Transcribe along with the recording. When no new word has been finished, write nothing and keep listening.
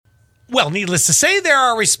Well, needless to say, there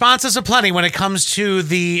are responses aplenty when it comes to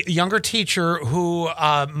the younger teacher who,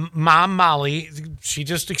 Mom Molly, she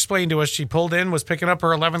just explained to us, she pulled in, was picking up her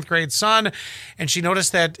 11th grade son, and she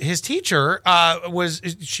noticed that his teacher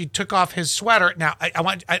she took off his sweater. Now, I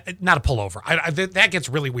want, not a pullover. That gets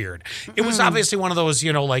really weird. It was obviously one of those,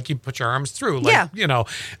 like you put your arms through,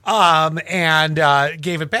 and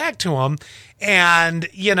gave it back to him. And,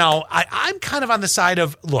 I'm kind of on the side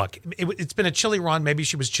of, look, it's been a chilly run. Maybe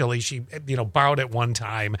she was chilly. She, borrowed it one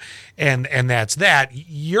time and that's that.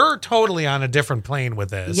 You're totally on a different plane with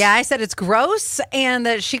this. Yeah, I said it's gross and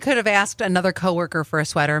that she could have asked another coworker for a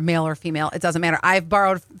sweater, male or female. It doesn't matter. I've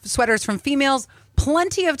borrowed sweaters from females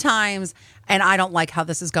plenty of times and I don't like how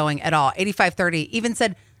this is going at all. 8530 even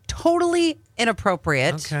said totally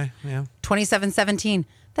inappropriate. Okay, yeah. 2717.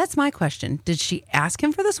 That's my question. Did she ask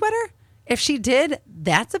him for the sweater? If she did,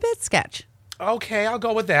 that's a bit sketch. Okay, I'll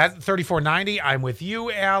go with that. 3490, I'm with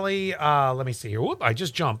you, Allie. Let me see here. Whoop, I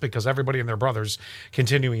just jumped because everybody and their brothers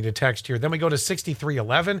continuing to text here. Then we go to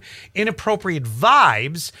 6311. Inappropriate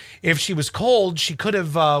vibes. If she was cold, she could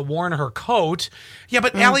have worn her coat. Yeah,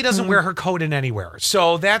 but Allie doesn't wear her coat in anywhere.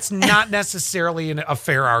 So that's not necessarily a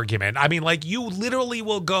fair argument. I mean, you literally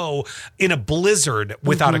will go in a blizzard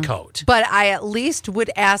without a coat. But I at least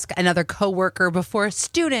would ask another coworker before a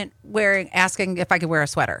student asking if I could wear a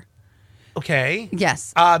sweater. Okay.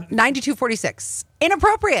 Yes. 9246.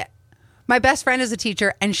 Inappropriate. My best friend is a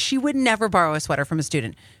teacher, and she would never borrow a sweater from a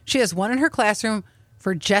student. She has one in her classroom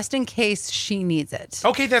for just in case she needs it.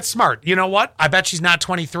 Okay, that's smart. You know what? I bet she's not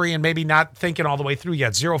 23 and maybe not thinking all the way through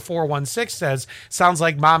yet. 0416 says, sounds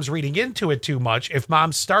like mom's reading into it too much. If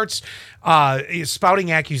mom starts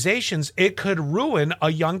spouting accusations, it could ruin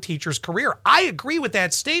a young teacher's career. I agree with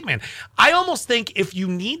that statement. I almost think if you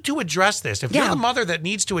need to address this, if you're the mother that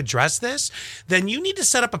needs to address this, then you need to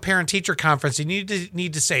set up a parent-teacher conference. You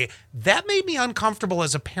need to say, that made me uncomfortable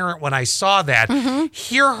as a parent when I saw that.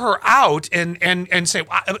 Hear her out and say,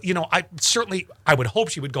 I would hope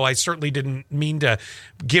she would go, I certainly didn't mean to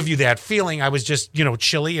give you that feeling. I was just,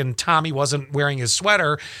 chilly and Tommy wasn't wearing his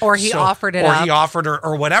sweater. Or he offered it up. Or he offered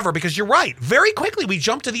or whatever, because you're right. Very quickly, we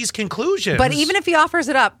jump to these conclusions. But even if he offers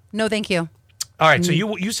it up, no thank you. All right, so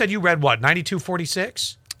you said you read what,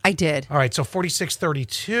 9246? I did. All right, so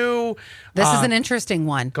 4632. This is an interesting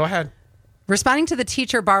one. Go ahead. Responding to the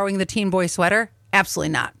teacher borrowing the teen boy sweater?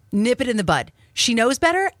 Absolutely not. Nip it in the bud. She knows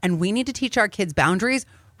better, and we need to teach our kids boundaries,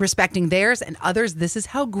 respecting theirs and others. This is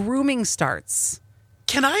how grooming starts.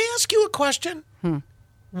 Can I ask you a question?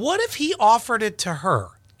 What if he offered it to her?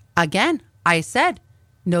 Again, I said,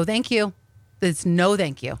 no thank you. It's no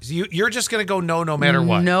thank you. You're just going to go no matter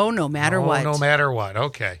what? No matter what. No matter what.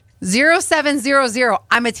 Okay. 0700.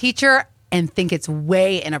 I'm a teacher and think it's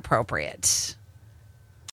way inappropriate.